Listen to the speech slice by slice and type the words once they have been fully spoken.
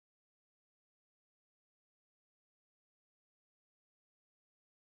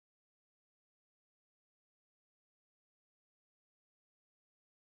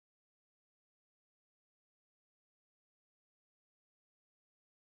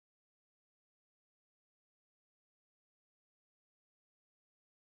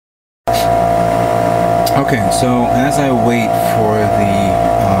Okay, so as I wait for the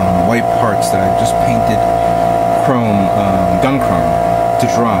white parts that I just painted chrome, gun chrome, to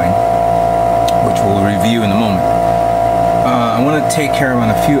dry, which we'll review in a moment, I want to take care of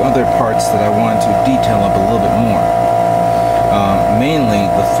on a few other parts that I want to detail up a little bit more. Mainly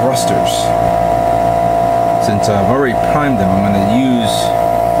the thrusters. Since I've already primed them, I'm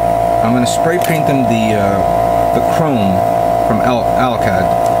going to spray paint them the chrome from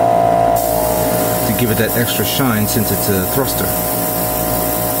Alcad to give it that extra shine since it's a thruster.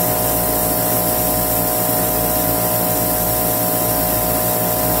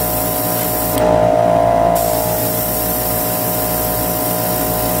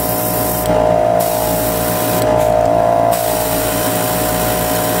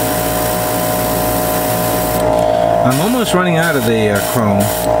 I'm almost running out of the chrome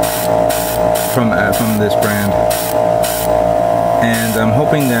from this brand, and I'm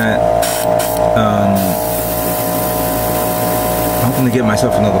hoping to get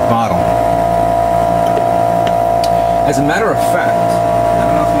myself another bottle. As a matter of fact, I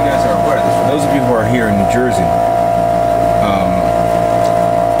don't know if you guys are aware of this, for those of you who are here in New Jersey,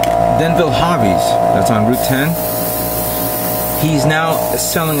 Denville Hobbies, that's on Route 10, he's now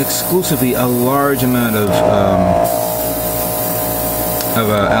selling exclusively a large amount of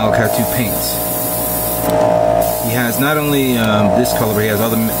Alcad 2 paints. He has not only this color, but he has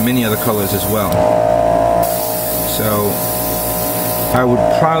many other colors as well. So I would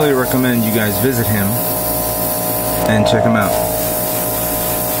probably recommend you guys visit him and check him out.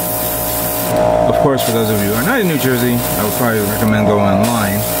 Of course, for those of you who are not in New Jersey, I would probably recommend going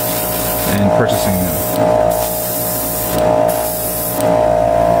online and purchasing them.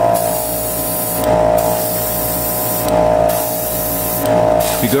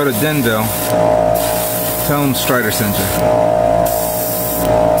 If you go to Denville, tell them Strider sent you.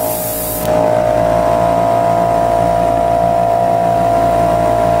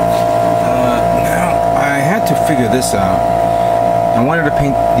 Now, I had to figure this out. I wanted to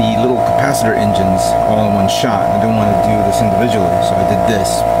paint the little capacitor engines all in one shot. I didn't want to do this individually, so I did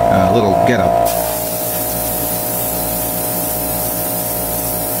this little getup.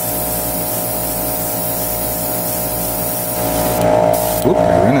 Whoop, I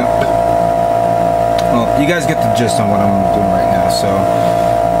ran out. Well, you guys get the gist on what I'm doing right now, so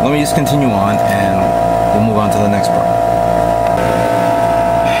let me just continue on and we'll move on to the next part.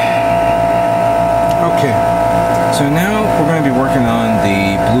 Okay, so now we're going to be working on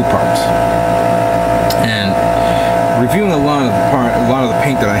the blue parts and reviewing a lot of the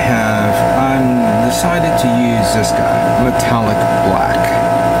paint that I have. I'm decided to use this guy, metallic black.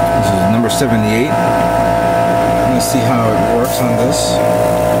 This is number 78. Let's see how it works on this.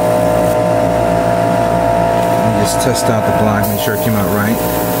 Let me just test out the black, make sure it came out right.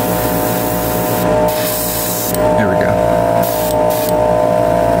 There we go.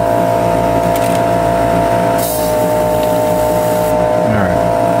 Alright.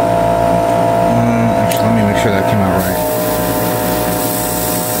 Actually, let me make sure that came out right.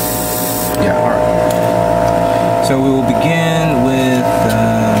 Yeah, alright. So we will begin with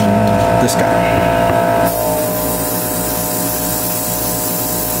this guy.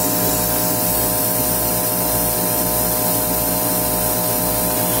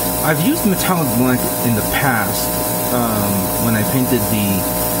 I've used metallic black in the past when I painted the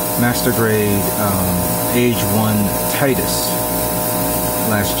Master Grade Age 1 Titus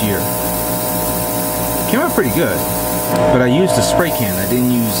last year. It came out pretty good, but I used a spray can. I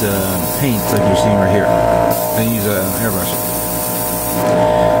didn't use paint like you're seeing right here. I didn't use an airbrush.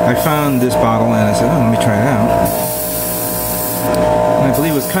 I found this bottle and I said, oh, let me try it out. And I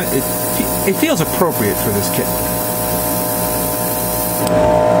believe it feels appropriate for this kit.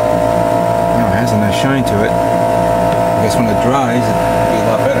 It has a nice shine to it. I guess when it dries, it'll be a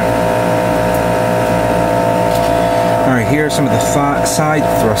lot better. Alright, here are some of the side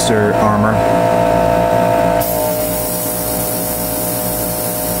thruster armor.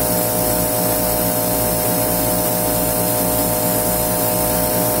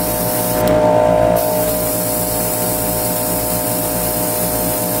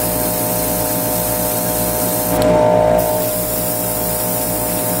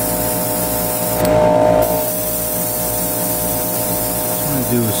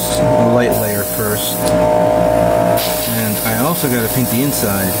 Do a light layer first, and I also got to paint the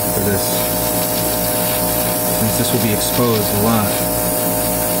inside for this, since this will be exposed a lot.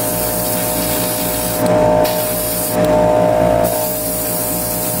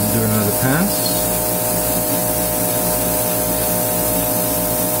 Do another pass.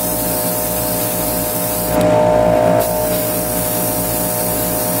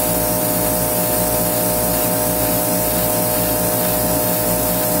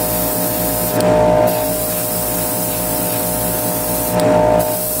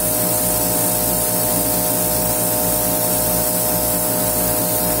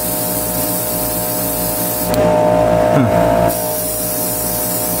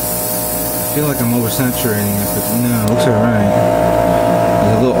 I'm oversaturating it, but no, it looks alright.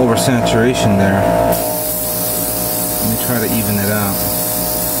 There's a little oversaturation there. Let me try to even it out.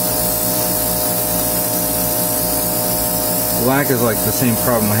 Black is like the same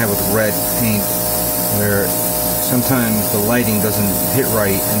problem I have with red paint, where sometimes the lighting doesn't hit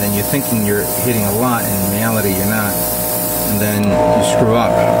right, and then you're thinking you're hitting a lot, and in reality you're not, and then you screw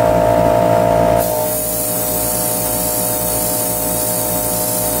up.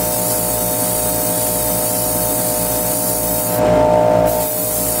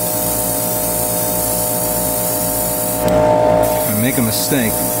 If I make a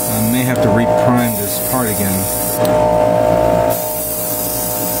mistake, I may have to reprime this part again.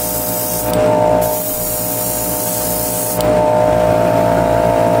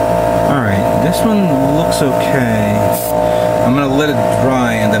 This one looks okay. I'm gonna let it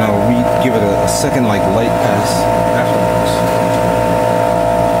dry and then I'll give it a second like light pass afterwards.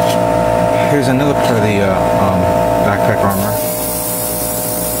 Here's another part of the backpack armor.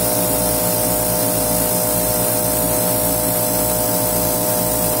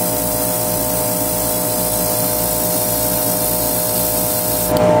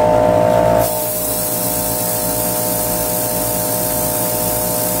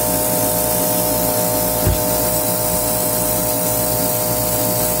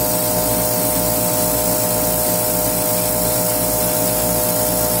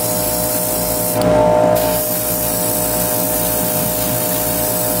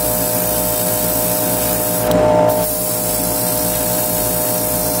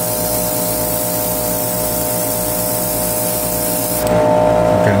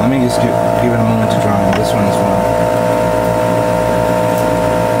 Okay, let me just give it a moment to dry. This one as well.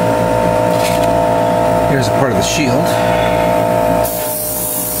 Here's a part of the shield.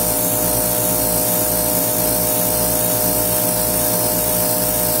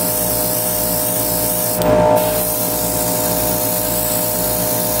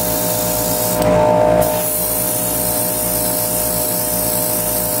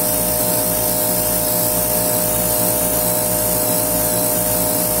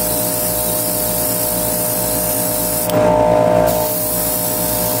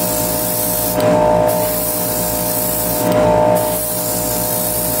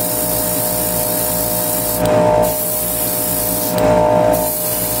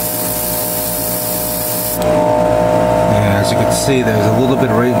 As you can see, there's a little bit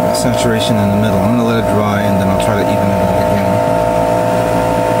of saturation in the middle. I'm going to let it dry and then I'll try to even it out again.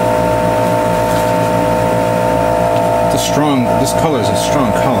 This color is a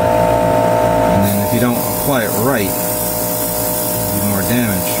strong color. And then if you don't apply it right, you do more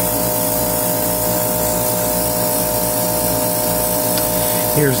damage.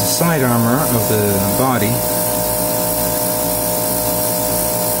 Here's the side armor of the body.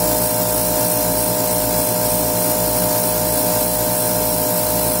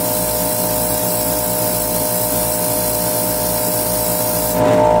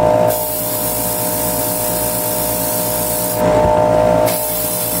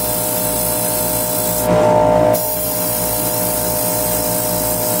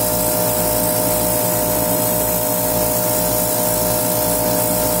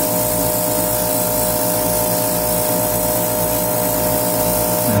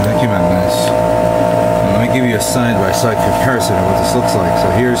 That came out nice. Let me give you a side-by-side comparison of what this looks like.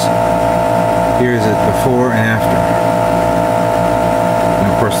 So here's it before and after. And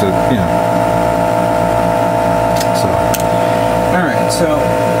of course, so alright, so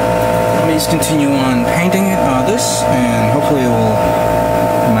let me just continue on painting this, and hopefully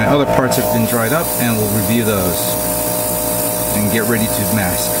my other parts have been dried up, and we'll review those and get ready to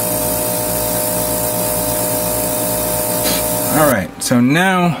mask. Alright, so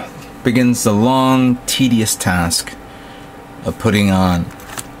now begins the long, tedious task of putting on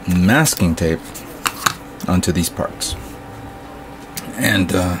masking tape onto these parts.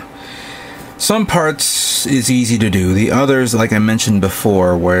 And some parts is easy to do. The others, like I mentioned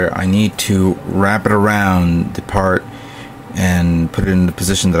before, where I need to wrap it around the part and put it in the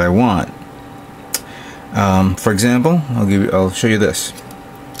position that I want. For example, I'll show you this.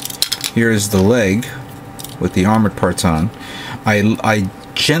 Here's the leg with the armored parts on. I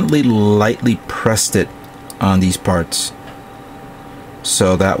gently, lightly pressed it on these parts,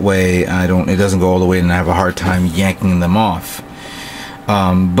 so that way it doesn't go all the way and I have a hard time yanking them off.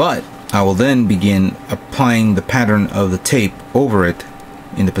 But I will then begin applying the pattern of the tape over it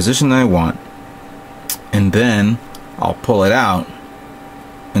in the position that I want, and then I'll pull it out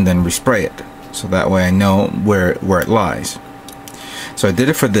and then respray it, so that way I know where it lies. So I did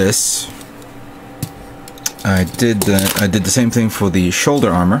it for this. I did the same thing for the shoulder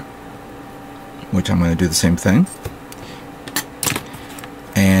armor. which I'm going to do the same thing,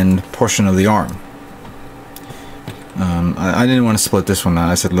 and portion of the arm. I didn't want to split this one out.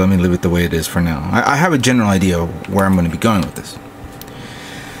 I said let me leave it the way it is for now. I have a general idea of where I'm going to be going with this.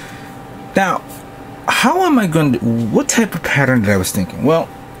 Now, how am I going to, what type of pattern did I was thinking? Well,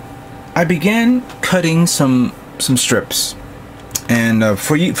 I began cutting some strips, and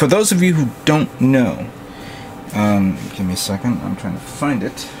for those of you who don't know, give me a second, I'm trying to find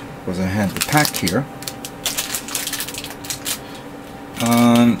it because I had the pack here.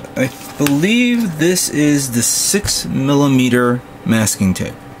 I believe this is the 6mm masking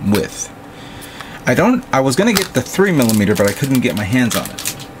tape width. I was gonna get the 3mm, but I couldn't get my hands on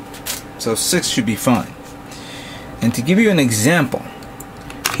it, so 6 should be fine. And to give you an example,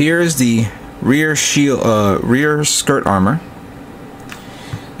 here's the rear shield, rear skirt armor,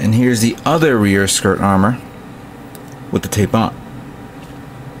 and here's the other rear skirt armor with the tape on.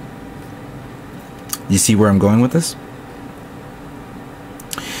 You see where I'm going with this?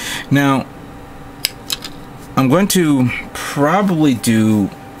 Now, I'm going to probably do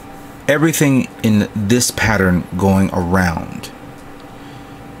everything in this pattern going around,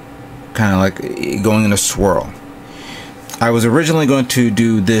 kind of like going in a swirl. I was originally going to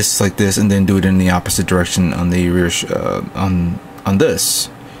do this like this and then do it in the opposite direction on the rear on this,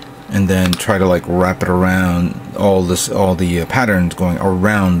 and then try to like wrap it around all the patterns going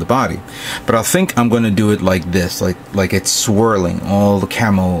around the body. But I think I'm going to do it like this, like it's swirling. All the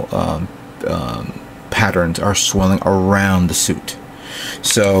camo patterns are swirling around the suit.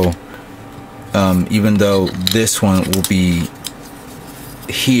 So even though this one will be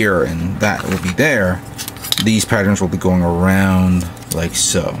here and that will be there, these patterns will be going around like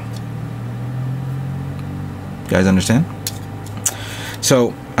so. You guys understand?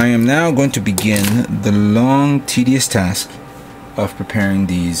 So I am now going to begin the long, tedious task of preparing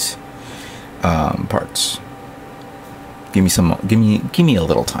these parts. Give me a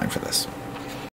little time for this.